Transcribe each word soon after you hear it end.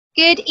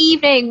Good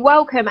evening,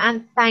 welcome,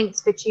 and thanks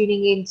for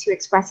tuning in to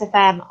Express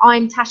FM.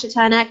 I'm Tasha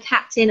Turner,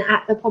 captain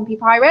at the Pompey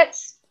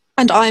Pirates.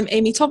 And I'm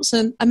Amy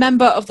Thompson, a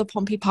member of the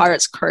Pompey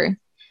Pirates crew.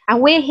 And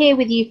we're here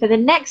with you for the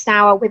next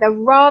hour with a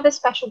rather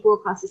special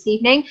broadcast this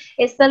evening.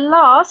 It's the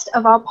last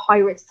of our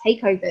Pirates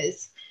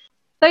takeovers.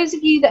 Those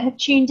of you that have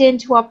tuned in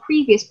to our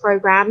previous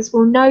programmes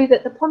will know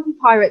that the Pompey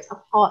Pirates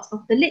are part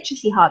of the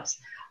Literacy Hubs,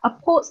 a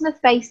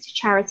Portsmouth-based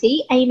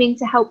charity aiming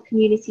to help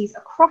communities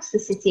across the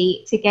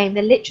city to gain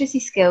the literacy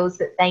skills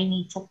that they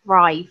need to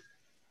thrive.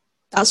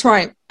 That's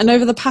right. And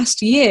over the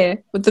past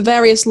year, with the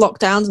various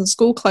lockdowns and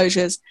school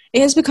closures,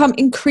 it has become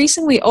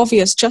increasingly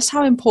obvious just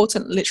how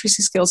important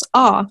literacy skills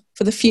are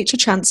for the future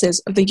chances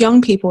of the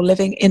young people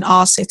living in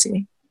our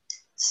city.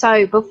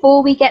 So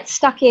before we get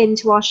stuck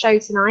into our show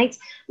tonight,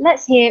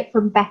 let's hear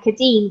from Becca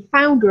Dean,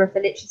 founder of the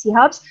Literacy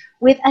Hubs,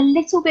 with a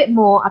little bit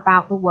more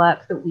about the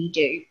work that we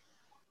do.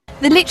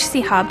 The Literacy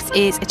Hubs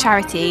is a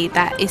charity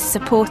that is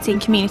supporting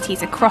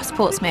communities across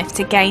Portsmouth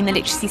to gain the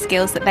literacy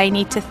skills that they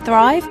need to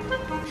thrive.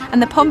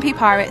 And the Pompey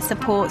Pirates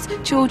supports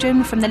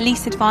children from the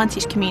least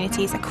advantaged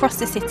communities across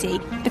the city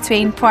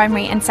between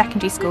primary and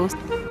secondary schools.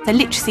 The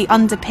literacy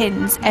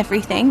underpins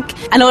everything,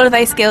 and all of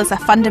those skills are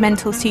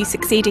fundamental to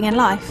succeeding in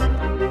life.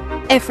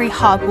 Every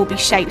hub will be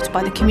shaped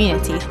by the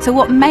community. So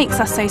what makes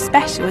us so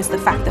special is the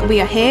fact that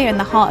we are here in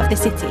the heart of the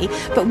city,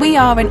 but we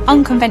are an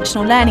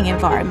unconventional learning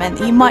environment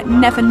that you might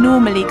never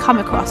normally come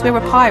across. We're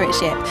a pirate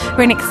ship.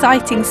 We're an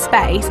exciting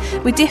space.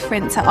 We're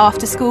different to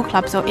after school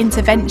clubs or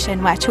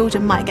intervention where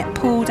children might get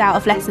pulled out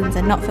of lessons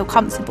and not feel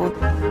comfortable.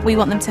 We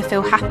want them to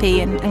feel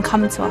happy and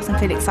come to us and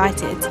feel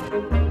excited.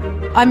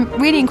 I'm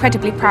really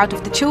incredibly proud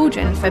of the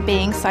children for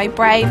being so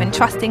brave and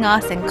trusting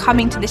us and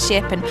coming to the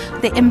ship, and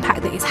the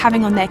impact that it's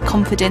having on their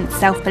confidence,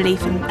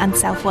 self-belief and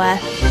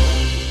self-worth.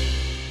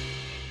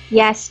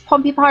 Yes,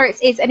 Pompey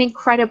Pirates is an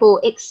incredible,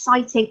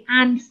 exciting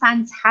and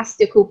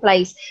fantastical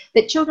place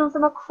that children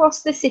from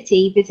across the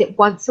city visit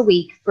once a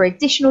week for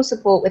additional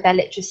support with their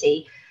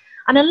literacy.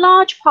 And a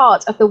large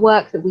part of the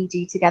work that we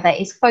do together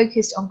is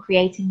focused on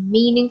creating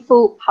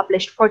meaningful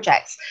published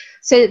projects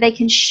so that they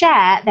can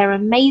share their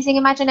amazing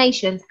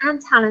imaginations and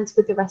talents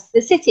with the rest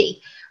of the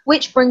city,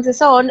 which brings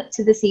us on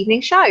to this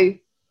evening's show.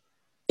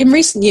 In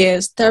recent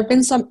years, there have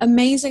been some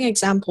amazing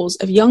examples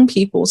of young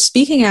people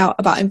speaking out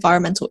about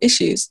environmental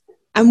issues,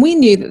 and we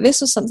knew that this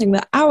was something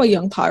that our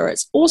young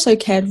pirates also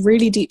cared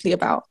really deeply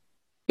about.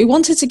 We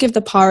wanted to give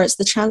the pirates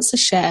the chance to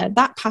share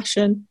that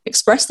passion,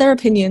 express their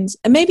opinions,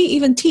 and maybe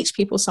even teach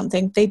people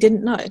something they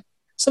didn't know.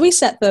 So we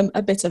set them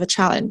a bit of a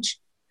challenge.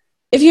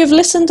 If you have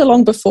listened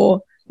along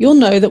before, you'll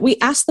know that we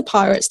asked the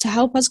pirates to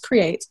help us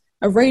create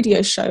a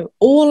radio show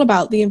all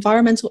about the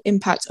environmental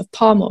impact of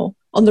palm oil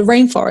on the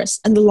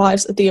rainforest and the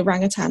lives of the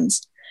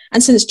orangutans.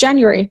 And since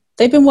January,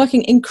 they've been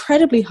working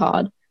incredibly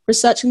hard,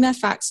 researching their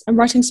facts and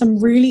writing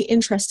some really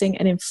interesting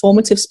and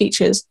informative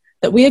speeches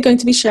that we are going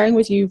to be sharing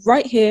with you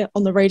right here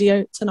on the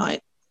radio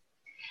tonight.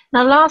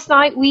 Now, last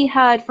night we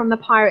heard from the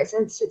Pirates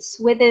at St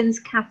Swithin's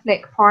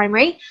Catholic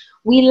Primary.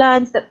 We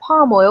learned that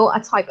palm oil, a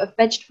type of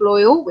vegetable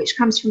oil which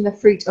comes from the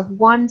fruit of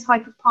one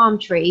type of palm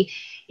tree,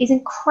 is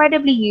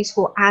incredibly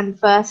useful and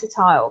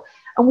versatile.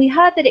 And we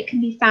heard that it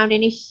can be found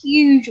in a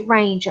huge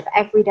range of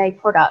everyday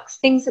products,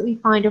 things that we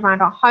find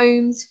around our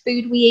homes,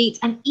 food we eat,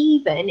 and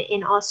even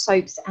in our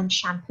soaps and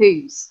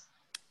shampoos.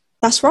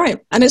 That's right.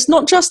 And it's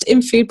not just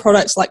in food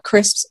products like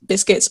crisps,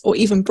 biscuits, or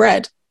even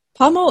bread.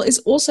 Palm oil is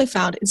also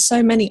found in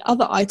so many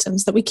other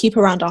items that we keep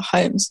around our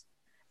homes.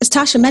 As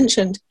Tasha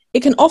mentioned, it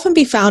can often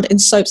be found in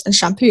soaps and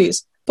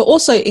shampoos, but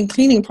also in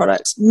cleaning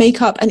products,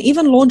 makeup, and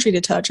even laundry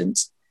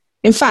detergents.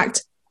 In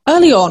fact,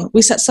 early on,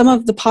 we set some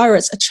of the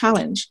pirates a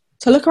challenge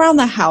to look around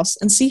their house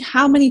and see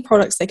how many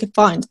products they could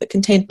find that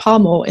contained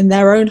palm oil in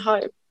their own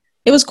home.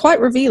 It was quite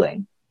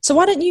revealing. So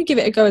why don't you give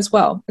it a go as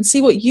well and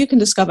see what you can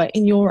discover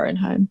in your own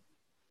home?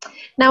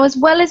 Now, as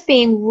well as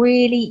being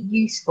really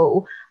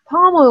useful,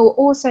 palm oil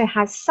also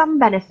has some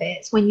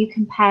benefits when you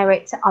compare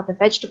it to other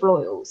vegetable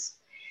oils.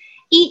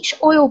 Each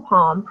oil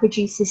palm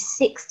produces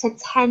 6 to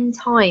 10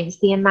 times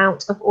the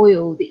amount of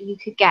oil that you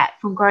could get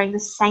from growing the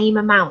same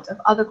amount of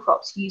other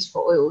crops used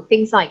for oil,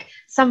 things like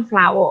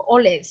sunflower or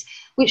olives,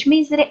 which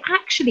means that it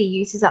actually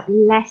uses up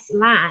less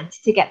land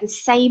to get the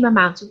same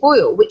amount of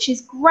oil, which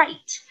is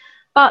great.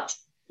 But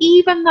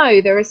even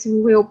though there are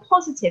some real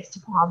positives to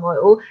palm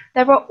oil,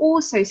 there are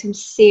also some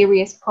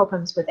serious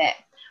problems with it,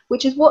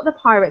 which is what the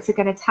pirates are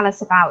going to tell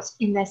us about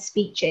in their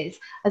speeches,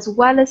 as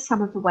well as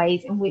some of the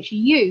ways in which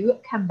you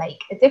can make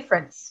a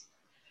difference.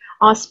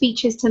 Our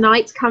speeches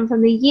tonight come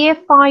from the Year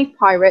 5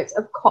 Pirates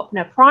of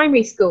Copnor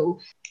Primary School.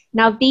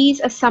 Now,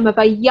 these are some of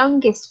our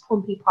youngest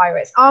Pompey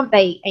Pirates, aren't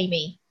they,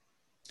 Amy?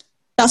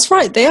 That's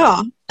right, they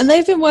are. And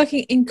they've been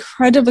working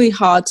incredibly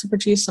hard to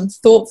produce some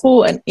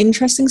thoughtful and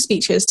interesting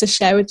speeches to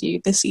share with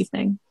you this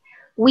evening.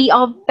 We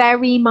are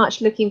very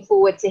much looking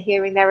forward to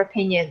hearing their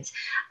opinions.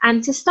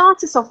 And to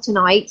start us off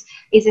tonight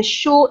is a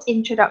short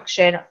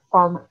introduction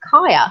from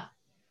Kaya.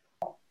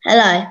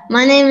 Hello,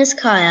 my name is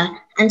Kaya,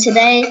 and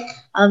today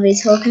I'll be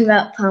talking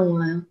about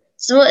palm oil.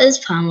 So what is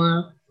palm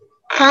oil?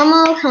 Palm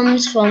oil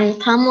comes from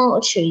palm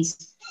oil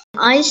trees.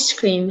 Ice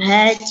cream,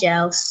 hair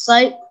gel,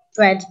 soap,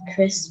 bread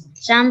crisp,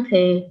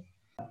 shampoo,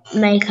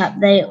 makeup,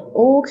 they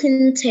all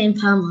contain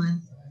palm oil.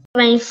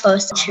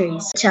 Rainforest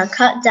trees, which are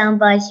cut down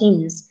by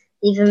humans,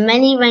 leaving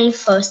many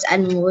rainforest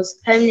animals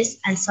homeless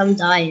and some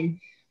dying.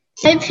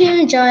 Hope you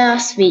enjoy our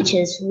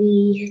speeches.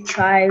 We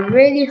try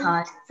really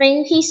hard.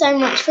 Thank you so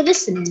much for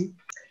listening.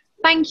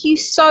 Thank you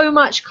so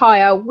much,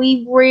 Kaya.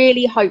 We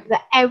really hope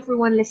that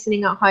everyone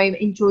listening at home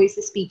enjoys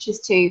the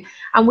speeches too,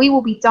 and we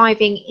will be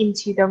diving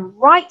into them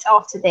right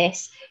after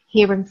this,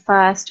 hearing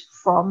first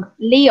from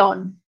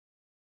Leon.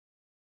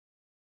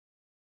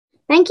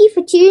 Thank you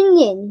for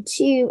tuning in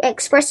to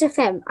Express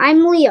FM.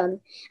 I'm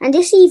Leon, and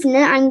this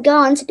evening I'm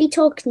going to be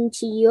talking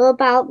to you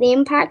about the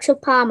impacts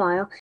of palm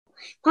oil.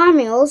 Palm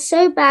oil is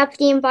so bad for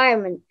the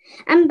environment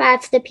and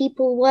bad for the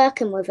people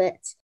working with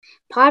it.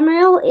 Palm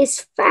oil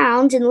is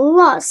found in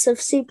lots of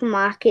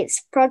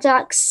supermarkets,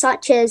 products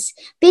such as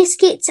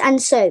biscuits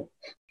and soap.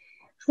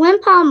 When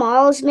palm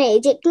oil is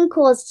made, it can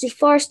cause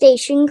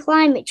deforestation,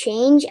 climate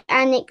change,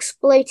 and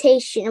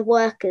exploitation of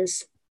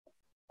workers.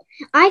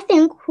 I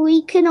think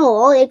we can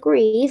all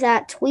agree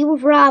that we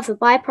would rather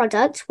buy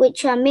products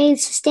which are made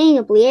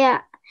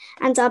sustainably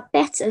and are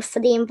better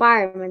for the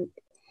environment.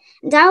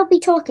 And I'll be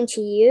talking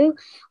to you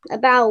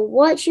about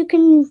what you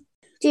can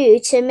do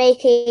to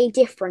make a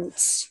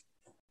difference.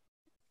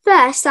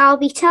 First, I'll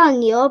be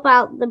telling you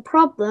about the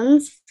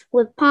problems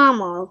with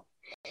palm oil.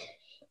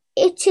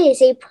 It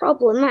is a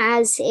problem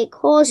as it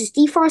causes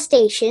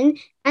deforestation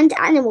and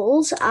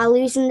animals are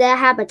losing their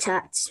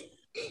habitats.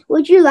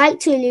 Would you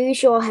like to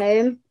lose your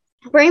home?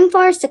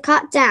 Rainforests are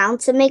cut down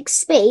to make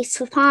space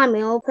for palm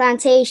oil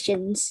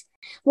plantations,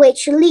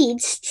 which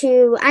leads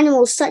to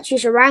animals such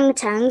as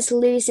orangutans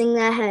losing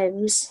their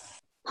homes.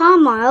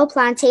 Palm oil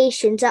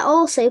plantations are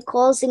also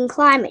causing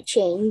climate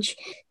change.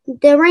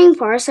 The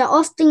rainforests are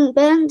often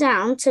burnt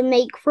down to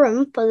make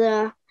room for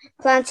the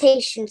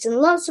plantations, and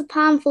lots of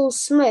harmful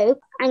smoke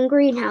and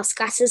greenhouse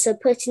gases are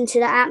put into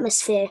the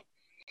atmosphere.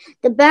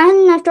 The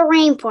burning of the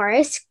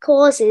rainforest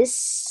causes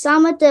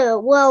some of the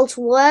world's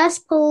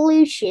worst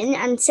pollution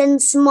and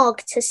sends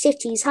smog to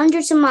cities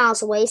hundreds of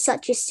miles away,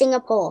 such as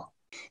Singapore.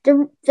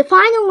 The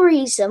final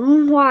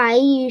reason why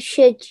you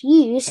should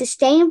use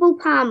sustainable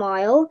palm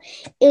oil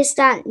is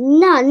that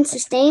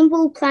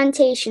non-sustainable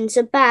plantations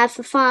are bad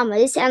for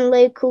farmers and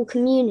local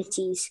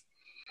communities.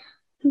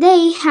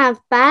 They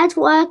have bad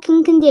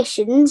working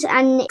conditions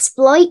and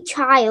exploit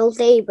child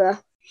labour.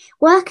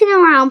 Working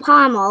around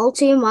palm oil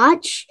too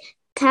much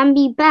can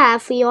be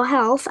bad for your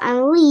health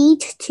and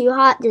lead to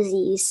heart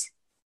disease.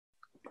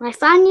 My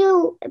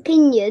final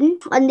opinion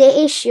on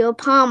the issue of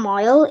palm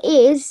oil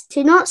is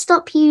to not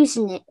stop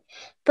using it,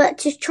 but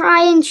to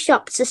try and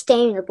shop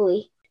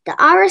sustainably. The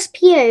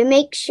RSPO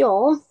makes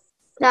sure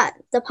that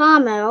the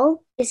palm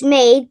oil is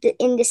made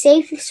in the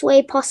safest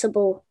way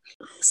possible.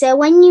 So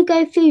when you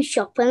go food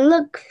shopping,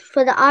 look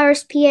for the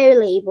RSPO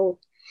label,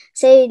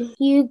 so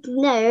you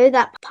know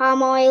that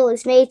palm oil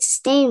is made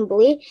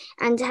sustainably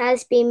and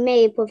has been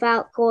made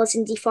without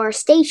causing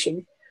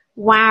deforestation.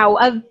 Wow,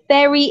 a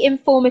very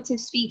informative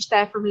speech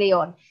there from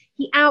Leon.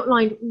 He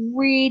outlined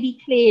really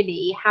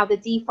clearly how the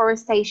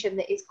deforestation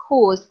that is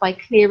caused by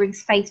clearing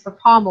space for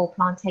palm oil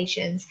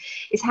plantations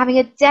is having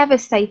a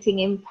devastating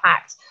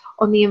impact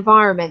on the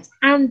environment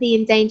and the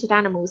endangered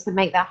animals that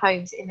make their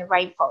homes in the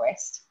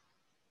rainforest.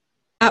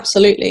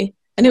 Absolutely.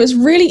 And it was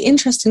really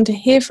interesting to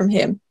hear from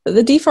him that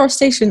the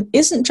deforestation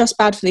isn't just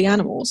bad for the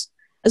animals.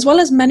 As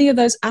well as many of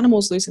those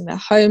animals losing their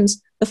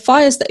homes, the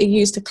fires that are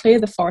used to clear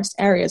the forest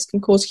areas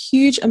can cause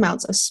huge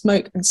amounts of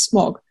smoke and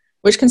smog,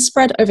 which can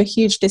spread over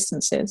huge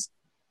distances.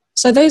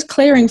 So those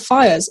clearing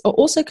fires are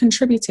also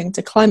contributing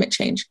to climate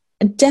change,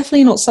 and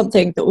definitely not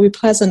something that will be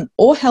pleasant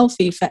or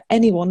healthy for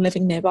anyone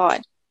living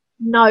nearby.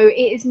 No, it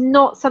is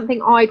not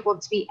something I'd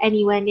want to be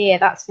anywhere near,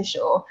 that's for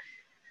sure.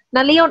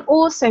 Now, Leon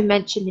also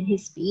mentioned in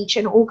his speech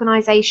an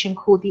organisation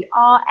called the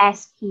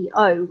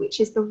RSPO,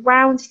 which is the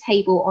Round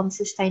Table on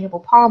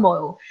Sustainable Palm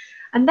Oil.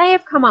 And they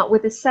have come up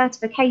with a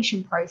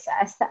certification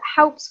process that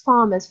helps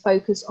farmers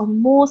focus on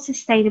more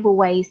sustainable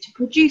ways to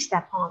produce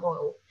their palm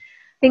oil.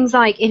 Things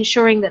like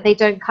ensuring that they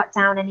don't cut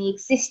down any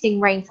existing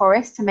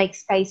rainforests to make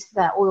space for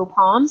their oil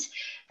palms,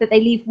 that they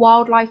leave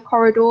wildlife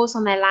corridors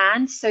on their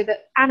land so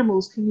that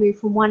animals can move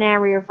from one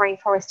area of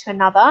rainforest to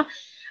another,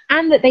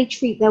 and that they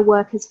treat their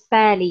workers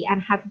fairly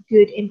and have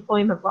good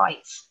employment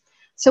rights.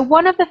 So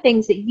one of the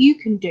things that you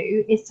can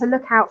do is to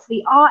look out for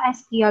the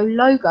RSPO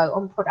logo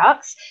on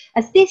products,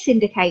 as this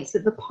indicates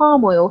that the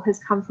palm oil has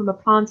come from a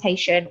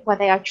plantation where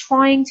they are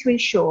trying to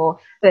ensure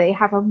that they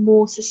have a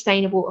more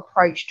sustainable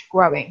approach to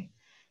growing.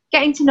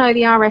 Getting to know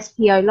the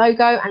RSPO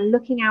logo and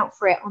looking out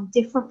for it on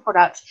different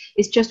products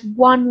is just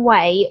one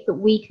way that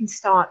we can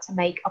start to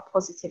make a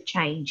positive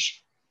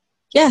change.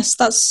 Yes,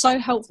 that's so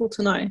helpful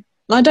to know.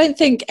 And I don't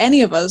think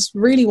any of us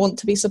really want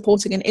to be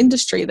supporting an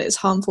industry that is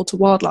harmful to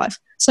wildlife.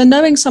 So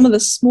knowing some of the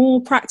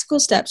small practical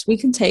steps we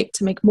can take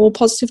to make more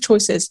positive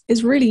choices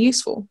is really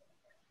useful.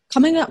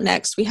 Coming up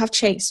next, we have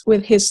Chase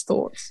with his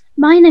thoughts.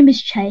 My name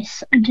is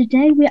Chase, and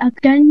today we are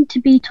going to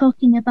be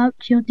talking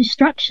about your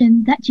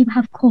destruction that you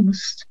have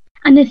caused.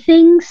 and the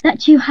things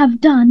that you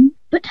have done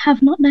but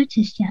have not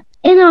noticed yet.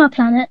 In our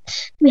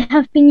planet, we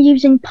have been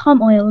using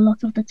palm oil a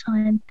lot of the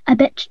time, a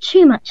bit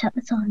too much at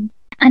the time.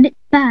 And it's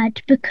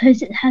bad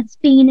because it has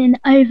been in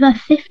over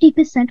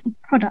 50%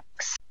 of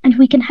products. And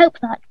we can help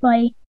that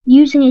by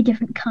using a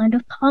different kind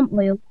of palm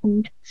oil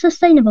called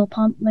sustainable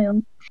palm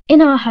oil.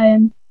 In our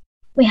home,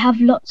 we have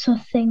lots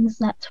of things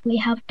that we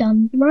have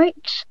done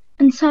right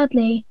and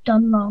sadly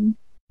done wrong,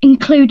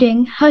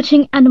 including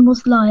hurting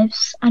animals'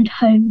 lives and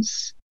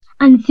homes.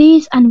 And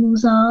these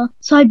animals are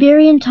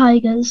Siberian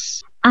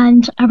tigers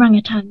and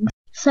orangutans.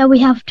 So we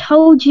have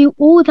told you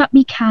all that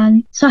we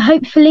can, so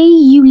hopefully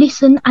you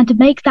listen and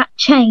make that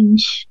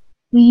change.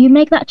 Will you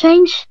make that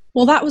change?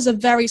 Well, that was a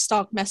very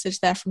stark message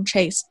there from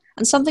Chase,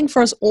 and something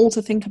for us all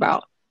to think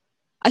about.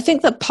 I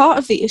think that part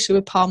of the issue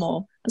with palm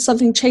oil, and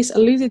something Chase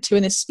alluded to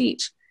in his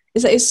speech,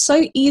 is that it's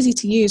so easy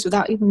to use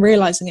without even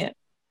realising it.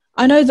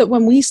 I know that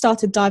when we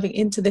started diving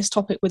into this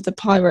topic with the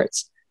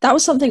Pirates, that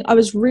was something I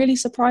was really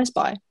surprised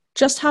by,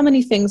 just how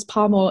many things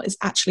palm oil is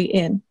actually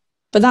in.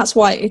 But that's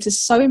why it is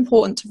so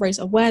important to raise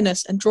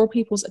awareness and draw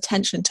people's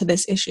attention to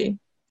this issue.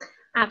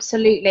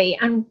 Absolutely.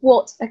 And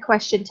what a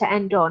question to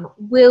end on.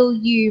 Will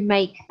you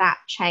make that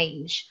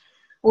change?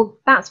 Well,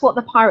 that's what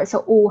the Pirates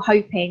are all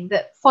hoping,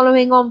 that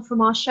following on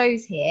from our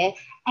shows here,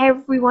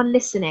 everyone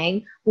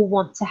listening will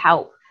want to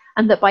help.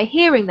 And that by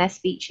hearing their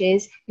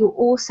speeches, you'll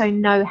also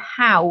know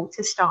how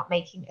to start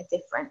making a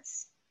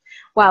difference.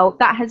 Well,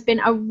 that has been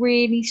a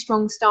really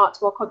strong start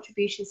to our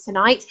contributions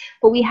tonight,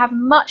 but we have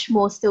much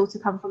more still to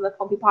come from the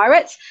Pompey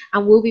Pirates,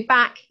 and we'll be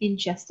back in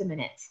just a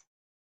minute.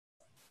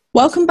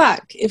 Welcome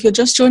back. If you're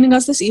just joining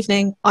us this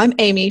evening, I'm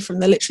Amy from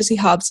the Literacy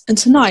Hubs, and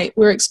tonight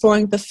we're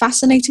exploring the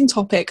fascinating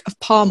topic of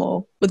palm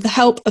oil with the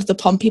help of the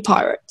Pompey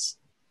Pirates.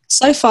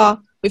 So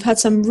far, we've had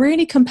some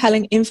really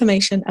compelling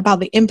information about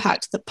the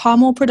impact that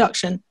palm oil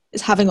production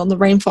is having on the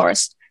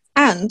rainforest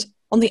and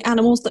on the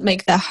animals that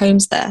make their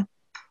homes there.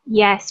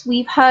 Yes,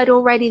 we've heard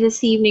already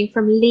this evening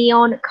from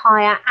Leon,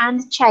 Kaya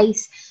and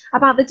Chase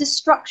about the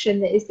destruction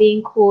that is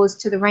being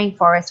caused to the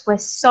rainforest where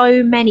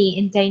so many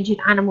endangered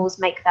animals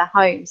make their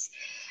homes.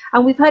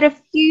 And we've heard a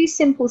few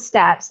simple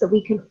steps that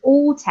we can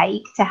all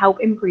take to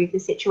help improve the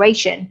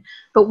situation.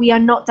 But we are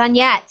not done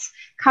yet.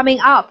 Coming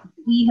up,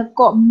 we have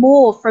got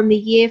more from the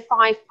Year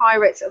 5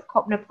 Pirates of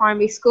Copnor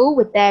Primary School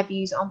with their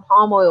views on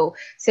palm oil.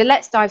 So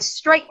let's dive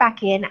straight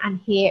back in and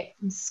hear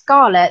from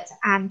Scarlett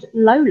and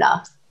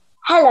Lola.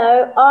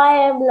 Hello, I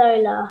am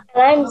Lola.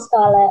 And I'm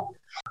Scarlett.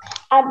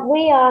 And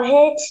we are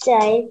here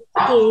today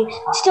to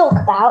talk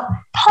about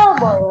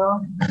palm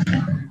oil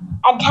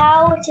and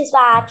how it is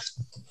bad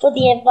for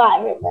the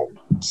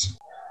environment.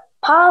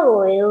 Palm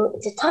oil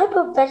is a type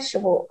of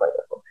vegetable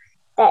oil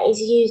that is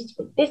used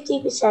in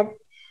 50%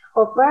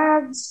 of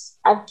brands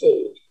and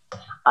food.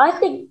 I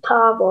think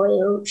palm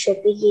oil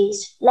should be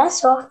used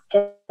less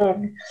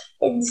often.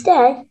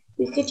 Instead,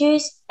 we could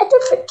use a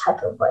different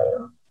type of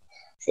oil.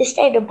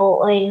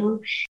 Sustainable oil.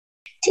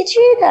 Did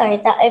you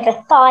know that over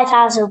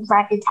 5,000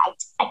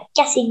 orangutans are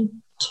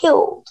getting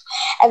killed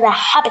and their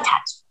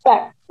habitats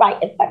burnt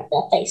right in front of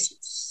their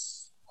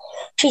faces?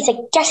 Trees are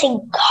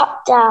getting cut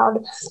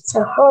down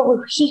so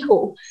horrible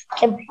people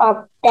can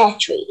plant their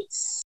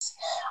trees.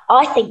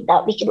 I think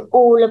that we can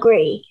all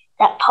agree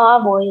that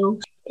palm oil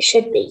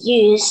should be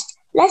used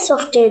less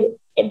often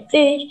in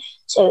food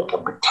so it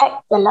can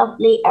protect the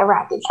lovely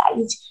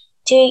orangutans.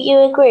 Do you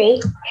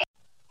agree?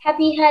 Have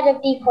you heard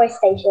of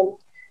deforestation?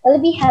 Well,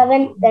 if you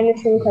haven't, then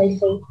listen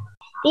closely.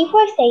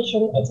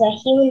 Deforestation is where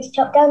humans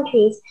chop down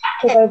trees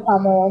to grow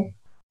palm oil.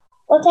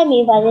 What I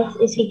mean by this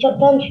is we chop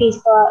down trees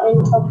for our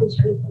own selfish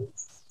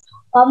reasons.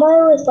 Palm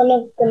oil is one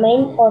of the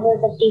main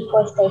causes of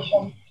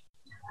deforestation.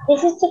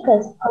 This is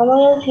because palm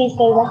oil trees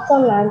grow west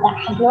on land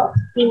that has not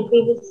been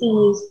previously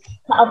used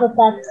for other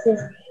purposes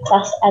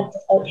such as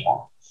agriculture.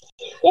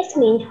 This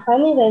means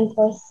primary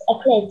rainforests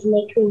are cleared to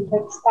make room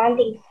for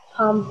expanding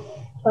palm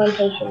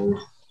plantations.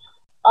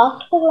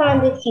 After the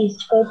land is used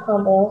to grow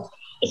palm oil,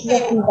 it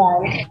is often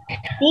burned.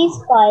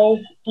 These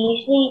fires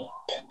usually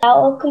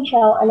out of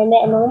control and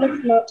emit enormous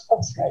amounts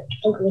of smoke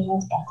and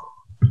greenhouse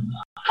gases.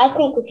 I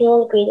think we can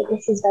all agree that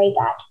this is very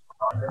bad.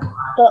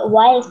 But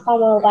why is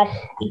palm oil bad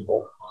for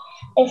people?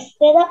 It's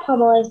clear that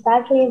palm oil is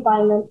bad for the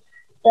environment,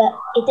 but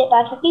is it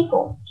bad for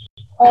people?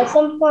 Well,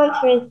 some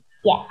answers,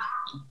 yes.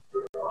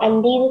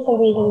 And these are some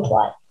reasons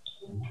why.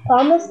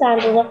 Farmers'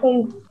 land is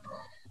often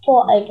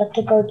fought over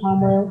to grow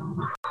palm oil,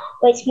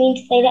 which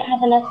means they don't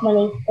have enough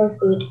money for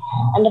food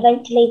and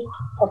eventually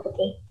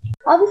property.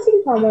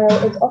 Harvesting palm oil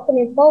is often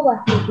in poor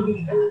working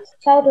conditions,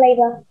 child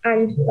labour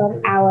and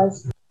long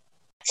hours.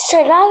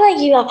 So now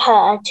that you have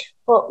heard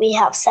what we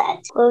have said,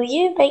 will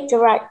you make the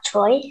right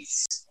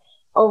choice?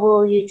 Or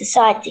will you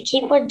decide to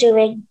keep on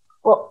doing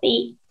what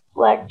we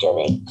were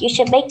doing? You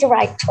should make the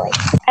right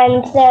choice.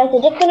 And there's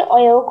a different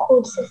oil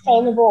called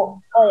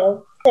sustainable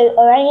oil. So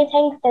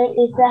orangutans don't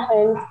lose their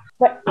homes,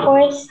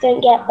 forests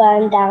don't get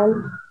burned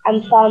down,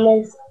 and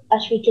farmers are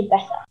treated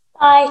better.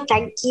 Bye,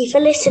 thank you for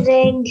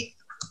listening.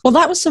 Well,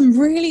 that was some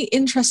really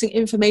interesting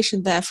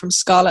information there from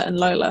Scarlett and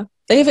Lola.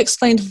 They have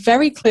explained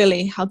very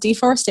clearly how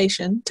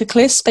deforestation to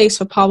clear space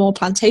for palm oil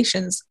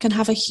plantations can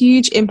have a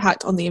huge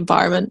impact on the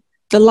environment,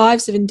 the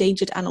lives of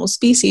endangered animal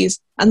species,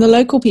 and the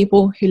local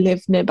people who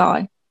live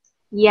nearby.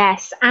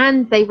 Yes,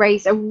 and they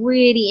raise a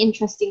really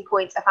interesting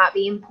point about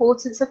the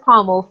importance of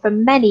palm oil for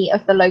many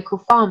of the local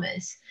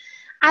farmers.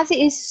 As it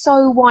is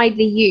so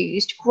widely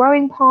used,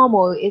 growing palm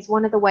oil is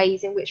one of the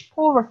ways in which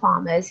poorer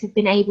farmers have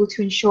been able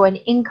to ensure an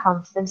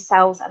income for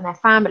themselves and their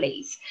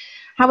families.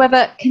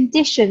 However,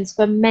 conditions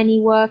for many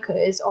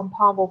workers on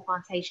palm oil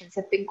plantations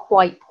have been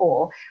quite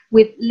poor,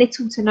 with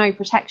little to no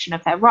protection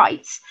of their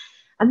rights.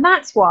 And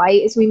that's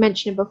why, as we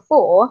mentioned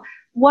before,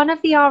 one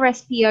of the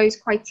RSPO's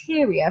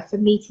criteria for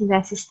meeting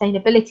their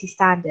sustainability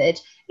standard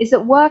is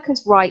that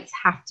workers' rights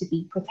have to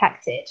be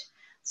protected.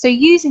 So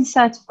using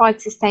certified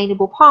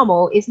sustainable palm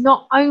oil is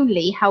not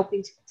only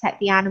helping to protect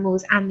the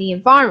animals and the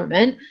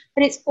environment,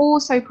 but it's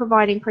also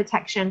providing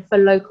protection for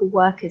local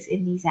workers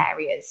in these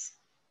areas.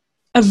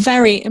 A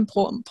very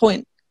important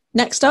point.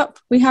 Next up,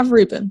 we have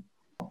Ruben.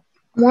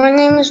 My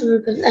name is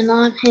Ruben and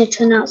I'm here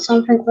to announce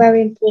something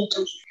very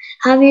important.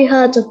 Have you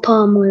heard of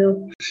palm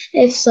oil?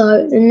 If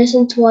so, then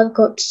listen to what I've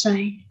got to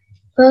say.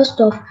 First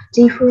off,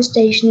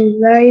 deforestation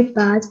is very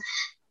bad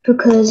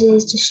because it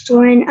is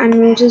destroying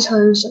animals'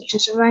 homes such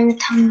as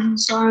orangutans and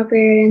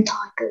Siberian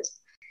tigers.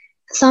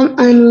 Some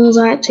animals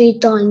are actually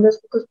dying just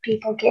because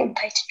people are getting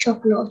paid to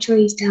chop a lot of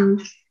trees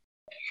down.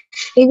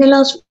 In the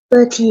last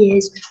 30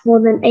 years,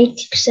 more than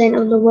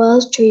 80% of the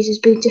world's trees has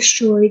been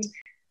destroyed.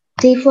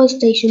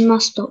 Deforestation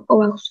must stop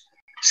or else.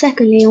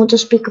 Secondly, I want to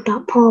speak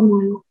about palm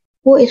oil.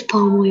 What is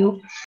palm oil?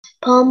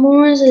 Palm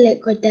oil is a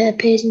liquid that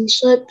appears in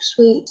soap,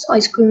 sweets,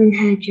 ice cream and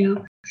hair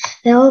gel.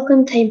 They all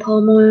contain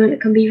palm oil and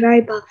it can be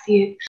very bad for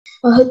you.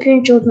 I hope you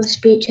enjoyed my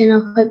speech and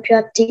I hope you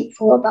had deep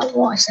thought about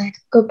what I said.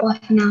 Goodbye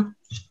for now.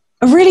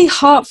 A really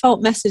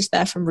heartfelt message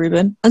there from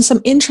Ruben, and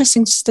some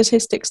interesting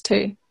statistics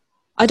too.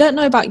 I don't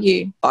know about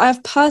you, but I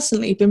have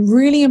personally been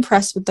really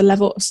impressed with the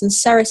level of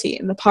sincerity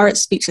in the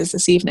Pirates' speeches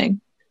this evening.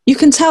 You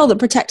can tell that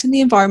protecting the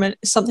environment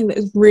is something that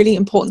is really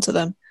important to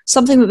them,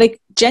 something that they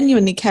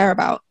genuinely care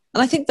about.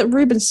 And I think that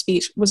Ruben's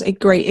speech was a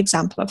great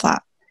example of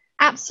that.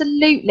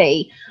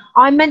 Absolutely.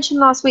 I mentioned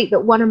last week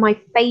that one of my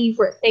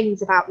favourite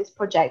things about this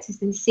project has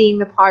been seeing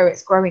the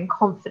Pirates grow in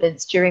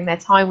confidence during their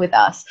time with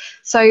us.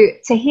 So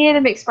to hear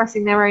them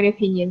expressing their own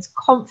opinions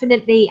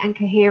confidently and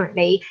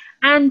coherently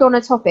and on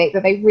a topic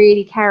that they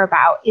really care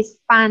about is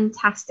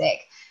fantastic,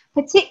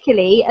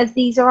 particularly as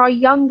these are our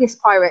youngest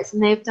Pirates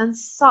and they have done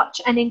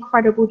such an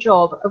incredible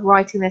job of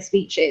writing their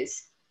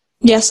speeches.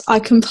 Yes, I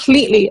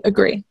completely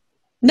agree.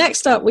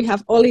 Next up, we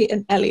have Ollie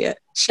and Elliot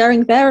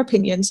sharing their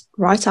opinions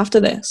right after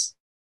this.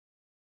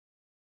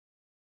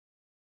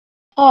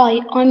 Hi,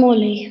 I'm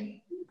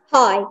Ollie.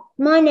 Hi,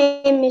 my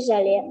name is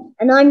Elliot,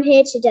 and I'm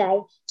here today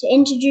to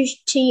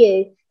introduce to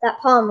you that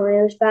palm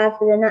oil is bad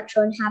for the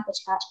natural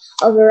habitat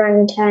of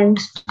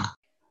orangutans.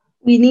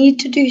 We need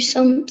to do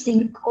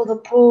something or the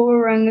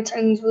poor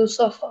orangutans will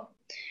suffer.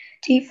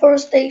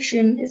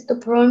 Deforestation is the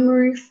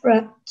primary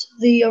threat to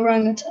the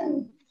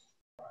orangutan.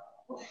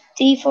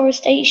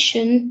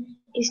 Deforestation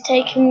is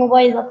taking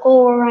away the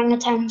poor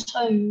orangutans'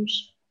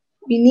 homes.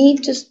 We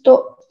need to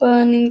stop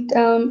burning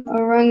down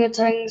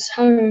orangutans'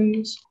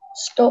 homes.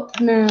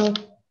 Stop now.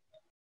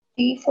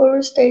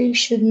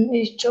 Deforestation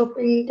is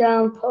chopping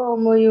down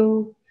palm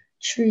oil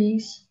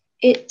trees.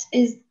 It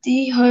is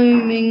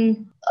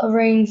dehoming a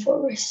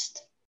rainforest.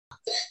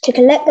 To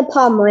collect the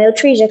palm oil,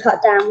 trees are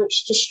cut down,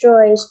 which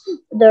destroys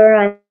the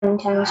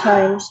orangutans'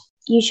 homes.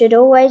 You should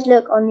always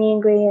look on the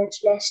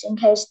ingredients list in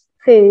case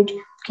food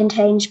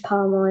contains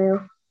palm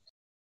oil.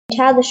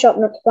 Tell the shop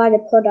not to buy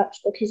the product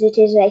because it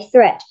is a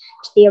threat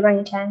to the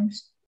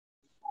orangutans.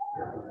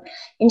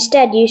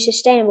 Instead, use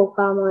sustainable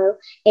palm oil.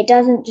 It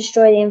doesn't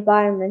destroy the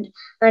environment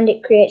and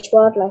it creates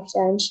wildlife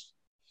zones.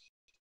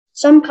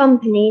 Some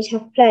companies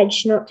have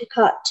pledged not to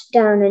cut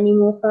down any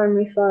more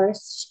primary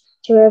forests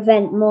to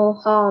prevent more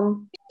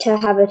harm to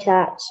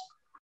habitats.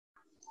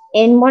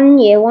 In 1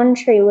 year, one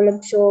tree will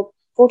absorb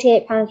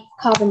 48 pounds of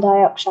carbon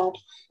dioxide.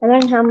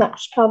 Imagine how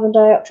much carbon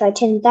dioxide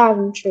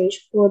 10,000 trees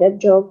would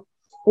absorb.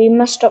 We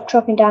must stop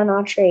chopping down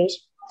our trees.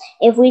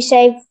 If we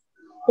save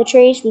the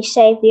trees, we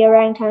save the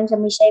orangutans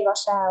and we save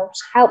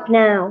ourselves. Help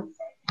now.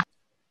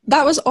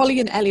 That was Ollie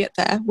and Elliot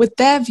there with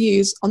their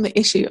views on the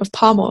issue of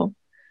palm oil.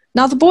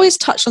 Now, the boys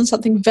touched on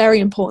something very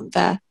important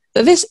there,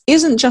 that this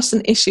isn't just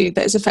an issue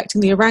that is affecting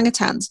the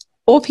orangutans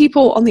or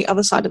people on the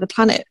other side of the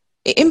planet.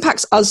 It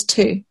impacts us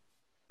too.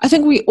 I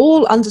think we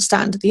all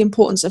understand the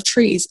importance of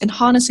trees in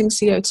harnessing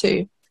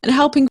CO2 and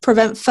helping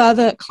prevent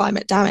further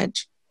climate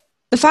damage.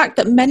 The fact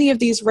that many of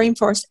these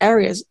rainforest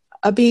areas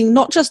are being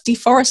not just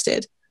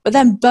deforested, but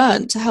then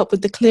burnt to help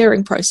with the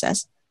clearing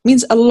process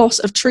means a loss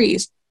of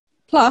trees,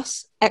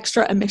 plus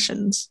extra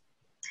emissions.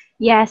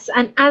 Yes,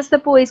 and as the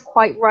boys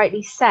quite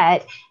rightly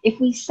said, if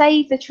we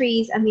save the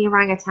trees and the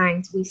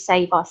orangutans, we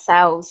save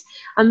ourselves.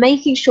 And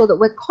making sure that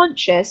we're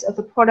conscious of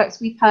the products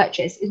we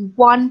purchase is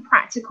one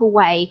practical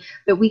way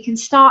that we can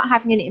start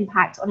having an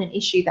impact on an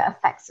issue that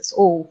affects us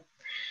all.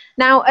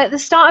 Now, at the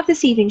start of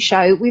this evening's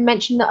show, we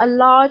mentioned that a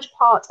large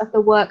part of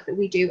the work that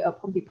we do at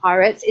Pompey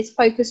Pirates is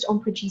focused on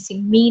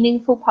producing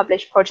meaningful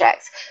published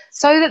projects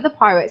so that the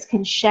Pirates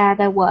can share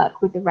their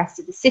work with the rest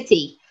of the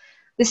city.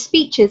 The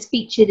speeches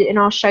featured in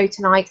our show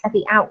tonight are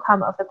the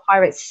outcome of the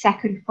Pirates'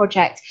 second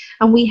project,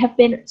 and we have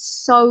been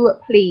so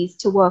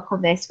pleased to work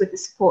on this with the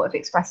support of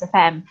Express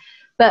FM.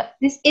 But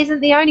this isn't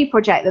the only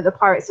project that the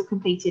Pirates have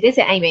completed, is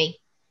it, Amy?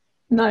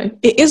 No,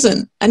 it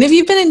isn't. And if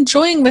you've been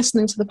enjoying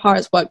listening to the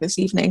Pirates' work this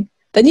evening,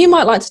 then you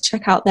might like to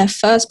check out their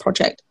first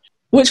project,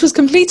 which was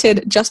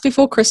completed just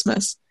before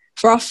Christmas.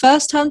 For our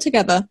first term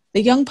together,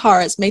 the young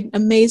Pirates made an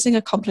amazing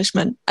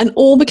accomplishment and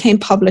all became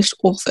published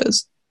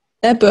authors.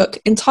 Their book,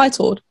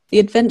 entitled The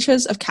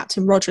Adventures of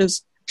Captain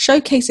Rogers,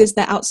 showcases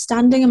their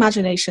outstanding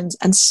imaginations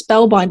and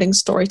spellbinding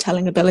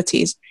storytelling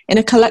abilities in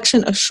a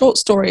collection of short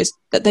stories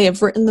that they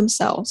have written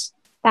themselves.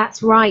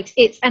 That's right.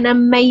 It's an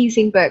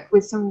amazing book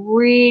with some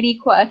really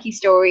quirky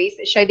stories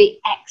that show the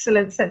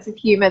excellent sense of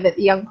humour that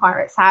the young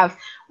Pirates have.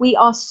 We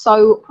are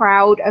so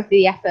proud of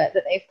the effort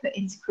that they've put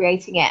into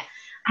creating it,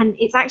 and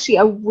it's actually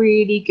a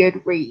really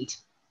good read.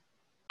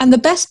 And the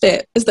best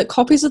bit is that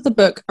copies of the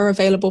book are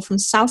available from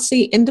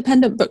Southsea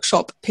independent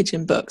bookshop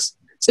Pigeon Books.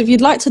 So if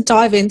you'd like to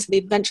dive into the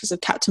adventures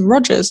of Captain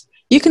Rogers,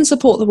 you can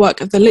support the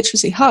work of the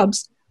Literacy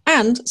Hubs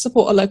and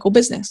support a local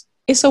business.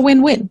 It's a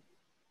win-win.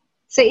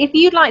 So if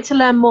you'd like to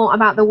learn more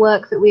about the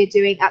work that we're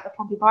doing at the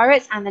Pompey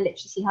Pirates and the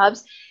Literacy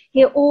Hubs,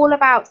 hear all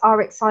about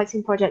our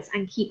exciting projects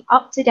and keep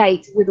up to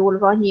date with all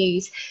of our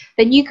news,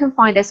 then you can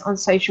find us on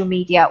social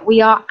media. We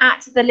are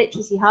at the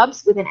Literacy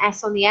Hubs with an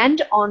S on the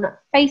end on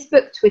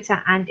Facebook, Twitter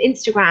and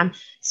Instagram.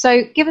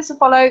 So give us a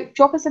follow,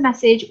 drop us a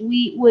message.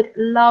 We would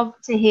love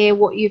to hear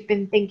what you've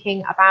been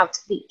thinking about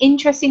the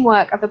interesting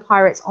work of the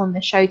Pirates on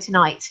the show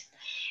tonight.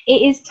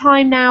 It is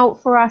time now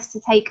for us to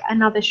take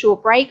another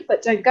short break,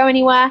 but don't go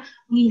anywhere.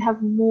 We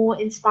have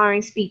more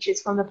inspiring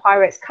speeches from the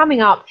Pirates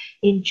coming up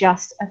in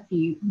just a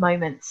few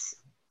moments.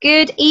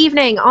 Good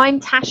evening, I'm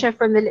Tasha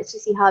from the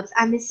Literacy Hubs,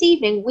 and this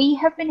evening we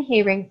have been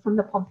hearing from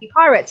the Pompey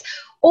Pirates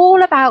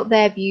all about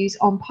their views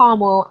on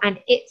palm oil and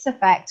its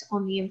effect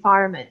on the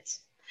environment.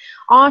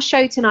 Our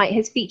show tonight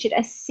has featured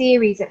a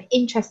series of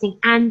interesting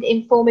and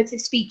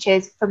informative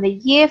speeches from the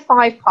Year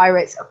 5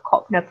 Pirates of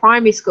Copnor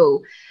Primary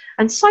School.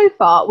 And so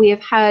far, we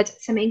have heard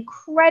some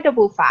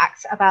incredible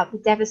facts about the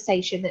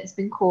devastation that has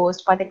been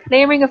caused by the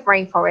clearing of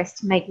rainforests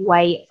to make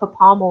way for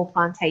palm oil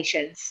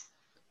plantations.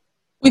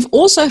 We've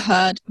also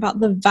heard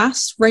about the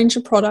vast range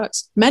of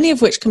products, many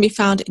of which can be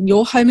found in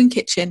your home and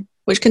kitchen,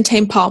 which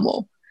contain palm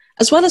oil,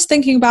 as well as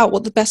thinking about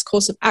what the best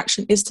course of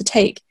action is to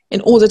take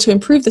in order to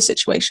improve the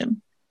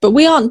situation. But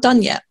we aren't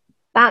done yet.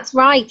 That's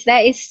right.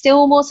 There is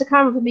still more to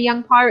come from the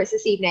young Pirates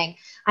this evening.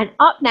 And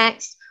up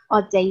next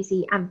are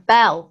Daisy and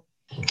Belle.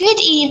 Good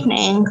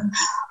evening.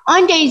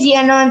 I'm Daisy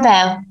and I'm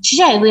Belle.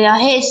 Today we are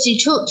here to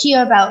talk to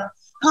you about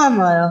palm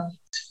oil.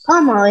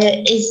 Palm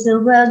oil is the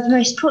world's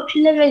most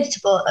popular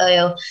vegetable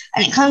oil,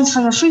 and it comes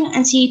from the fruit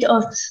and seed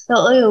of the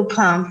oil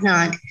palm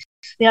plant.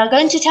 We are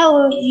going to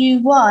tell you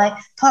why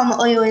palm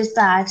oil is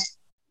bad.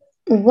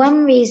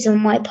 One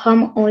reason why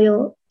palm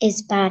oil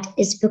is bad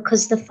is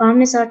because the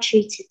farmers are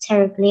treated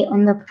terribly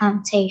on the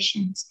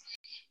plantations.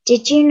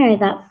 Did you know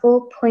that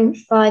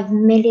 4.5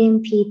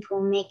 million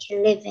people make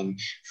a living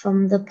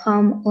from the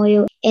palm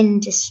oil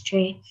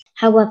industry?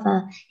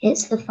 However,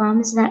 it's the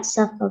farmers that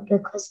suffer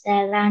because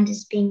their land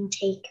is being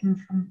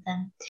taken from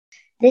them.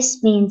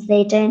 This means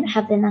they don't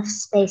have enough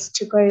space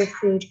to grow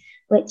food,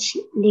 which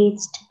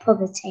leads to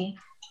poverty.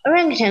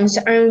 Orangutans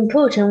are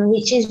important,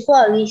 which is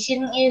why we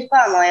shouldn't use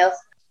palm oil.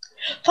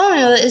 Palm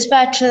oil is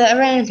bad for the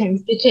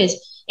orangutans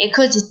because it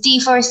causes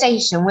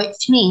deforestation,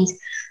 which means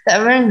the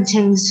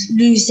orangutans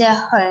lose their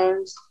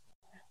homes.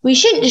 We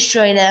shouldn't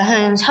destroy their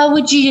homes. How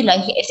would you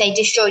like it if they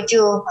destroyed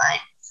your home?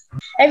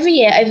 Every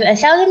year, over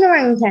 1,000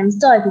 orangutans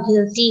die because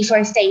of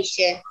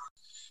deforestation.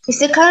 If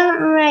the current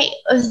rate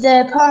of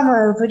the palm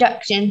oil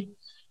production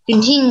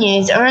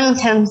continues,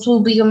 orangutans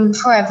will be gone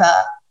forever.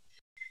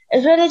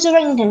 As well as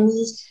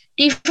orangutans,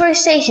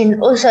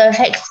 deforestation also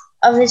affects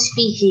other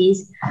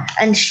species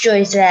and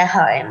destroys their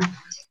home.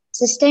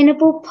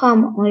 Sustainable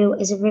palm oil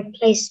is a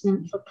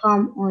replacement for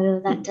palm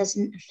oil that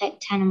doesn't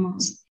affect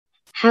animals.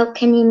 How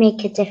can you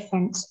make a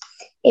difference?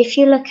 If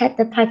you look at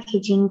the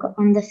packaging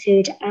on the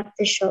food at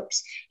the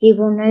shops, you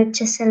will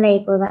notice a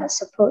label that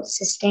supports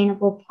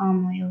sustainable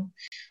palm oil.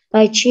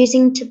 By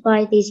choosing to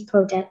buy these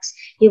products,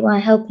 you are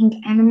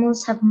helping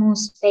animals have more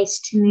space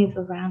to move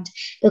around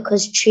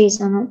because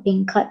trees are not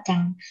being cut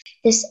down.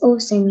 This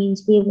also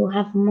means we will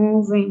have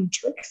more room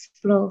to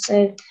explore,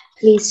 so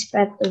please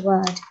spread the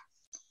word.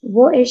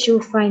 What is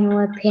your final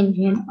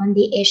opinion on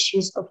the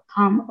issues of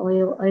palm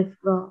oil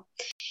overall?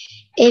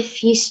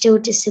 If you still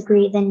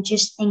disagree, then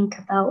just think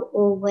about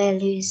all we're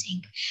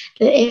losing.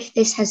 But if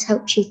this has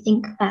helped you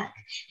think back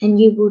and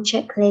you will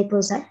check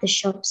labels at the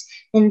shops,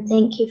 then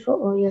thank you for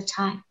all your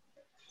time.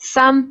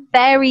 Some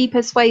very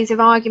persuasive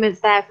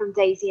arguments there from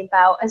Daisy and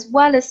Belle, as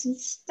well as some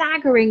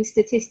staggering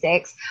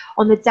statistics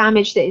on the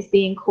damage that is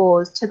being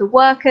caused to the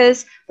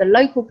workers, the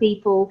local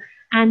people,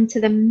 and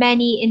to the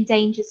many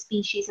endangered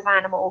species of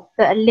animal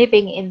that are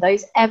living in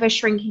those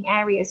ever-shrinking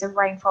areas of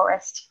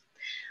rainforest.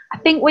 I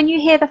think when you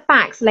hear the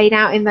facts laid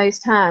out in those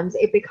terms,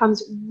 it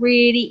becomes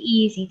really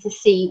easy to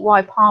see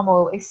why palm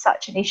oil is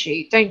such an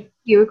issue. Don't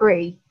you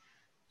agree?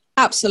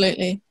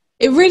 Absolutely.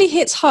 It really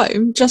hits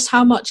home just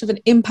how much of an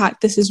impact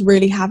this is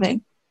really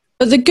having.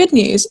 But the good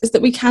news is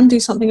that we can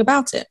do something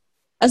about it.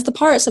 As the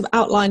Pirates have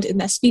outlined in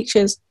their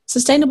speeches,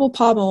 sustainable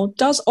palm oil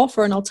does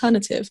offer an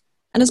alternative,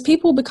 and as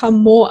people become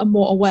more and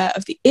more aware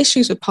of the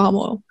issues with palm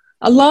oil,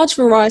 a large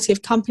variety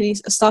of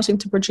companies are starting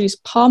to produce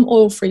palm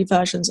oil-free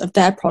versions of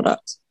their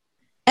products.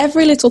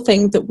 Every little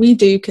thing that we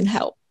do can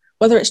help,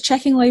 whether it's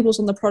checking labels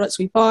on the products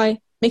we buy,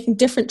 making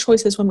different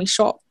choices when we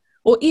shop,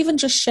 or even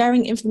just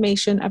sharing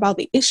information about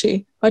the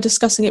issue by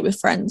discussing it with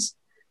friends.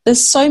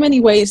 There's so many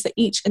ways that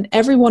each and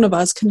every one of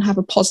us can have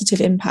a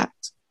positive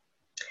impact.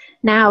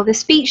 Now, the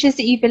speeches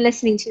that you've been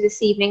listening to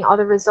this evening are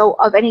the result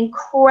of an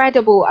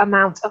incredible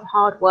amount of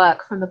hard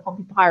work from the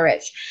Pompey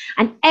Pirates.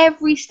 And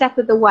every step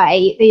of the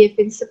way, they have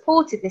been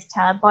supported this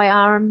term by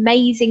our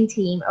amazing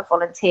team of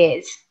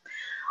volunteers.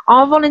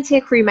 Our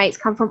volunteer crewmates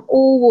come from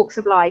all walks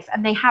of life,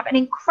 and they have an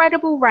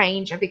incredible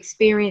range of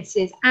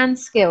experiences and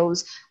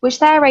skills which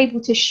they're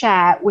able to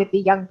share with the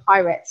young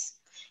pirates.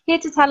 Here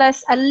to tell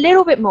us a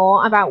little bit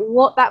more about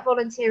what that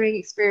volunteering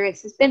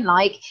experience has been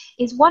like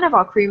is one of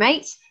our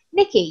crewmates,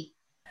 Nikki.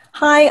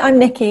 Hi, I'm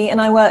Nikki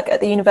and I work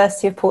at the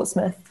University of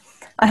Portsmouth.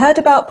 I heard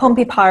about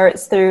Pompey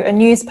Pirates through a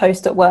news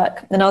post at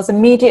work, and I was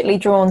immediately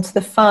drawn to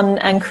the fun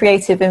and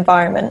creative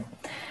environment.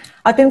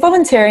 I've been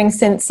volunteering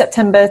since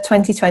September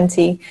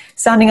 2020,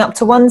 signing up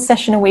to one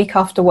session a week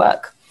after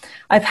work.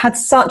 I've had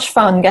such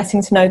fun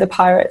getting to know the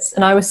Pirates,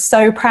 and I was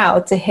so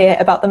proud to hear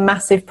about the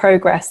massive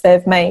progress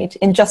they've made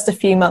in just a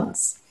few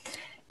months.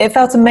 It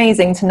felt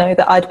amazing to know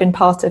that I'd been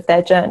part of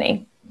their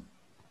journey.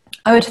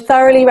 I would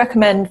thoroughly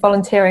recommend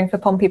volunteering for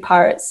Pompey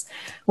Pirates,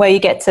 where you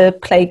get to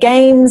play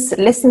games,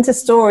 listen to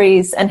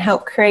stories, and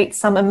help create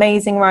some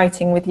amazing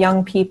writing with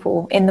young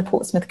people in the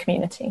Portsmouth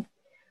community.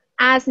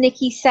 As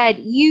Nikki said,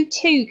 you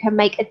too can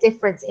make a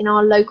difference in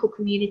our local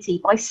community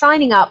by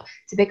signing up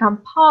to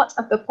become part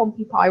of the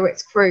Pompey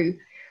Pirates crew.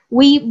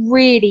 We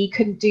really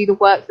couldn't do the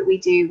work that we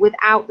do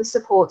without the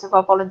support of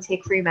our volunteer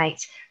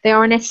crewmates. They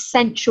are an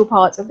essential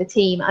part of the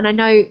team, and I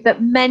know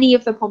that many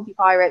of the Pompey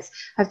Pirates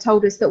have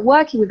told us that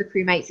working with the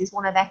crewmates is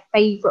one of their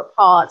favourite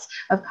parts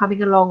of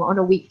coming along on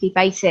a weekly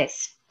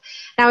basis.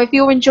 Now, if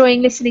you're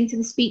enjoying listening to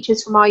the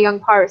speeches from our young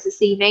pirates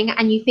this evening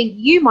and you think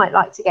you might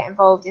like to get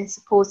involved in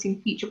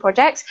supporting future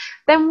projects,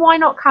 then why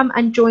not come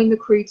and join the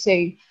crew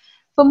too?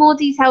 For more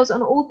details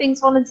on all things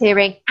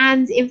volunteering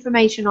and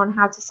information on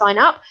how to sign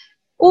up,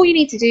 all you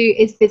need to do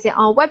is visit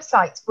our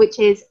website, which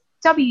is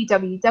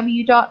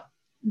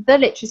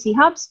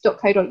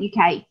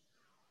www.theliteracyhubs.co.uk.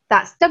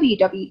 That's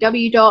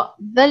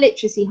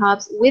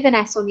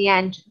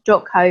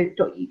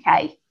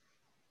www.theliteracyhubs.co.uk.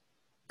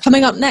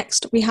 Coming up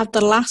next, we have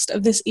the last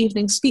of this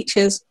evening's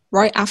speeches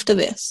right after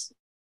this.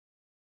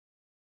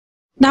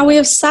 Now, we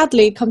have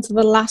sadly come to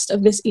the last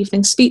of this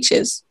evening's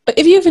speeches, but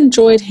if you've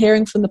enjoyed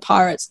hearing from the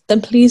Pirates,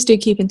 then please do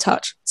keep in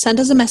touch. Send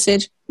us a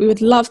message. We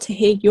would love to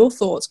hear your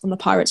thoughts on the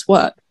Pirates'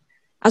 work.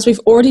 As we've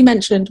already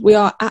mentioned, we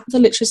are at the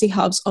Literacy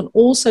Hubs on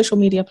all social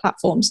media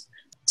platforms,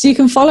 so you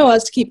can follow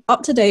us to keep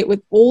up to date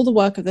with all the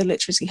work of the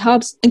Literacy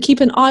Hubs and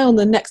keep an eye on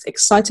the next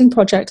exciting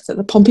project that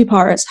the Pompey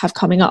Pirates have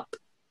coming up.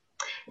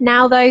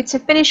 Now, though, to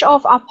finish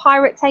off our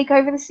pirate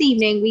takeover this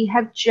evening, we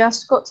have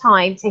just got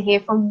time to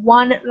hear from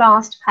one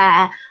last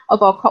pair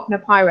of our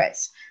Copnor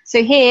Pirates.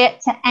 So here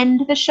to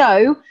end the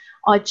show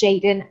are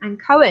Jaden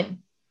and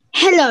Cohen.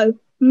 Hello,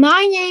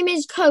 my name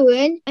is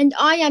Cohen and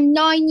I am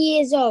 9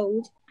 years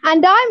old.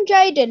 And I'm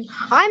Jaden.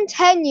 I'm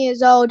 10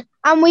 years old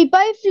and we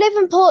both live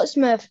in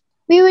Portsmouth.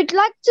 We would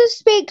like to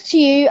speak to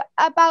you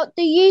about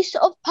the use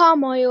of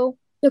palm oil.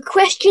 The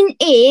question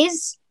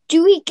is,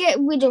 do we get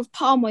rid of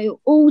palm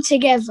oil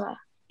altogether?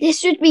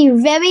 This would be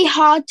very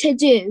hard to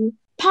do.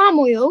 Palm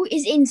oil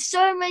is in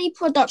so many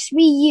products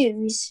we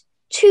use.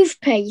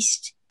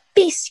 Toothpaste,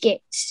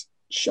 biscuits,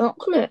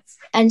 chocolate,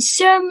 and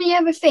so many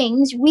other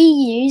things we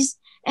use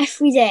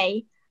every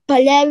day.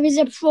 But there is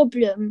a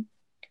problem.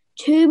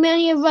 Too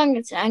many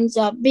orangutans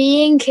are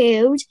being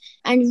killed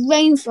and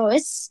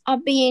rainforests are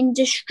being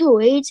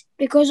destroyed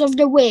because of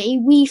the way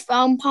we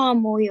found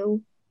palm oil.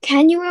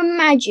 Can you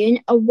imagine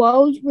a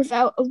world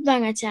without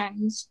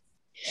orangutans?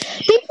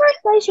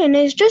 Deforestation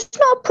is just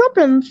not a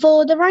problem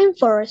for the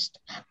rainforest,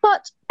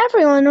 but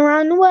everyone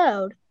around the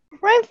world.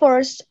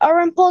 Rainforests are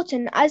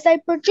important as they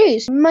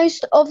produce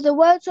most of the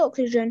world's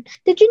oxygen.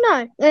 Did you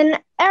know an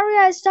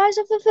area the size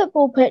of a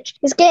football pitch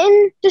is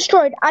getting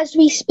destroyed as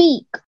we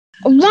speak?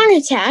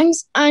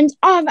 Orangutans and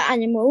other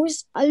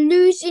animals are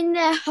losing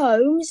their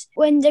homes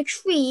when the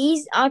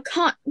trees are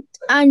cut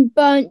and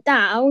burnt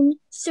down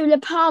so the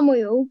palm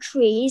oil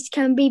trees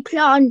can be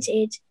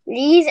planted.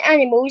 These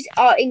animals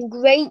are in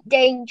great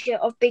danger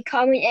of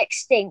becoming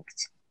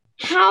extinct.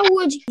 How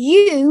would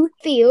you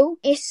feel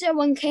if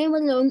someone came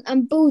along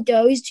and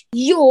bulldozed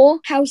your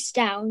house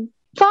down?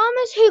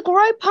 Farmers who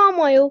grow palm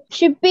oil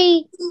should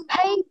be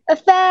paid a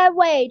fair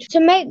wage to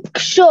make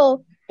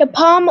sure the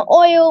palm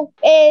oil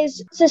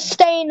is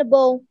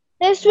sustainable.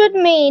 This would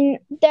mean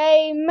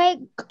they make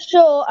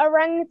sure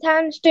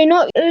orangutans do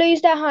not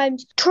lose their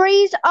homes.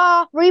 Trees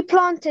are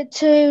replanted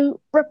to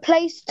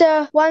replace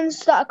the ones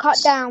that are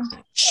cut down.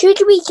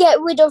 Should we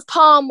get rid of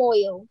palm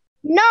oil?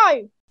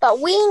 No! But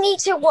we need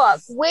to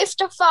work with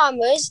the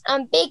farmers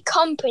and big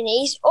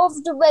companies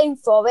of the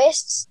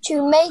rainforests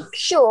to make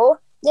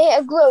sure they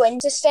are growing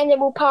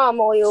sustainable palm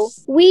oil.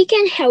 We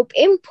can help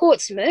in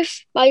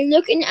Portsmouth by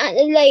looking at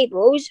the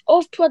labels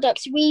of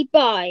products we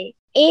buy.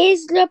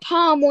 Is the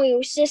palm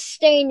oil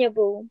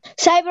sustainable?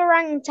 Save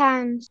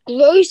orangutans.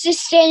 Grow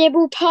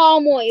sustainable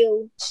palm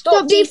oil.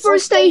 Stop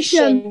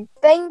deforestation.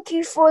 Thank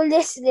you for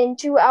listening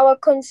to our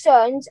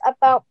concerns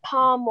about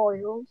palm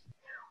oil.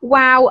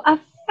 Wow, a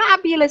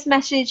fabulous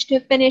message to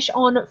finish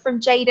on from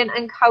Jaden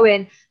and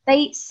Cohen.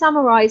 They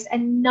summarised a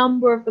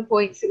number of the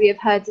points that we have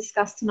heard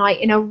discussed tonight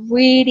in a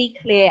really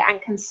clear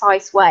and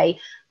concise way.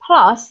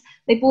 Plus,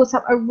 they brought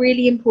up a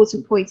really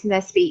important point in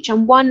their speech,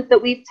 and one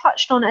that we've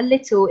touched on a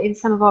little in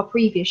some of our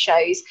previous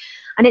shows.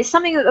 And it's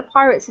something that the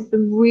Pirates have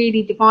been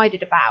really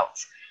divided about.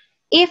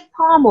 If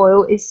palm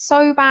oil is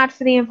so bad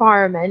for the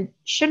environment,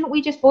 shouldn't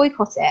we just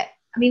boycott it?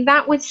 I mean,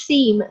 that would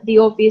seem the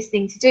obvious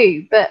thing to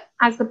do, but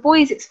as the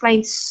boys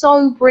explained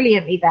so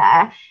brilliantly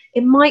there,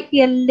 it might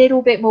be a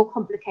little bit more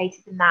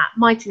complicated than that,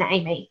 mightn't it,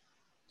 Amy?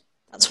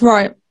 That's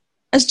right.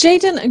 As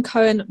Jaden and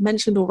Cohen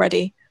mentioned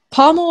already,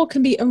 palm oil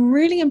can be a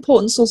really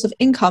important source of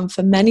income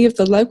for many of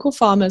the local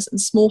farmers and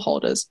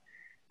smallholders,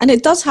 and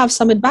it does have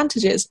some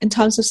advantages in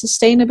terms of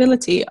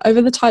sustainability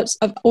over the types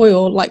of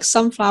oil like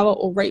sunflower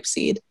or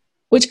rapeseed,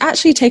 which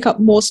actually take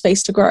up more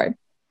space to grow.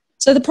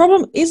 So the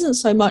problem isn't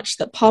so much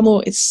that palm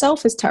oil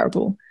itself is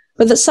terrible,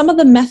 but that some of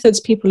the methods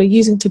people are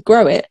using to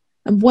grow it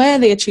and where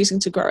they are choosing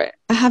to grow it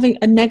are having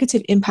a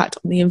negative impact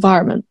on the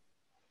environment.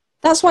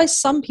 That's why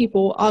some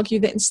people argue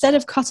that instead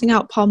of cutting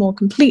out palm oil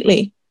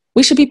completely,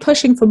 we should be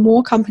pushing for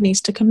more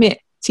companies to commit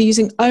to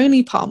using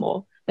only palm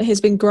oil that has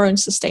been grown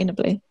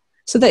sustainably,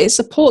 so that it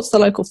supports the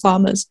local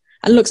farmers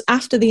and looks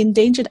after the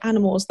endangered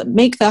animals that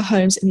make their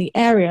homes in the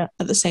area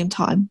at the same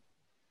time.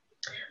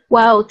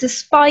 Well,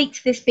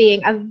 despite this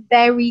being a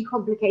very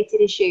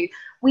complicated issue,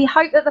 we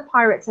hope that the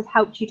Pirates have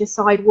helped you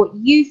decide what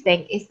you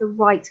think is the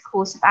right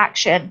course of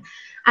action,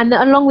 and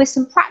that along with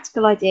some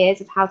practical ideas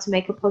of how to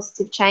make a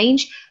positive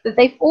change, that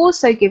they've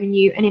also given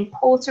you an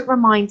important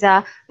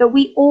reminder that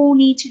we all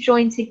need to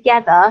join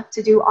together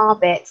to do our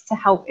bit to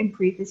help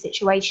improve the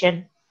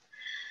situation.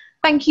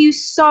 Thank you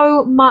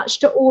so much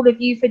to all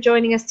of you for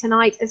joining us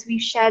tonight as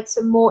we've shared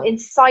some more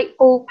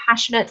insightful,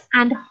 passionate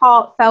and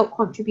heartfelt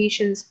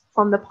contributions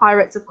from the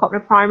Pirates of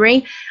Copnor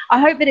Primary. I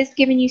hope that it's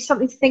given you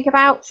something to think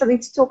about, something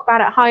to talk about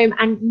at home,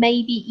 and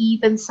maybe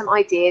even some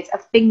ideas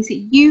of things that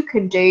you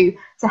can do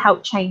to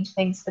help change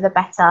things for the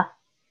better.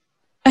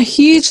 A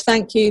huge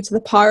thank you to the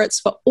Pirates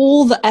for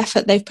all the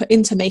effort they've put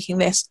into making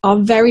this our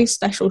very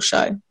special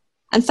show.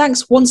 And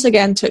thanks once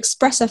again to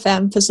Express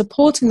FM for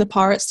supporting the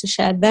Pirates to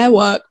share their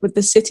work with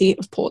the city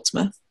of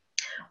Portsmouth.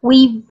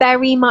 We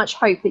very much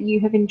hope that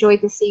you have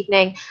enjoyed this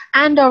evening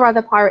and our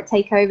other Pirate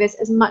Takeovers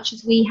as much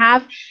as we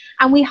have.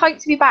 And we hope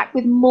to be back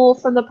with more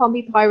from the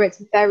Pompey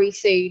Pirates very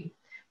soon.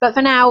 But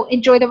for now,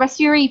 enjoy the rest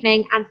of your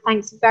evening, and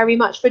thanks very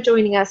much for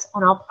joining us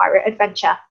on our pirate adventure.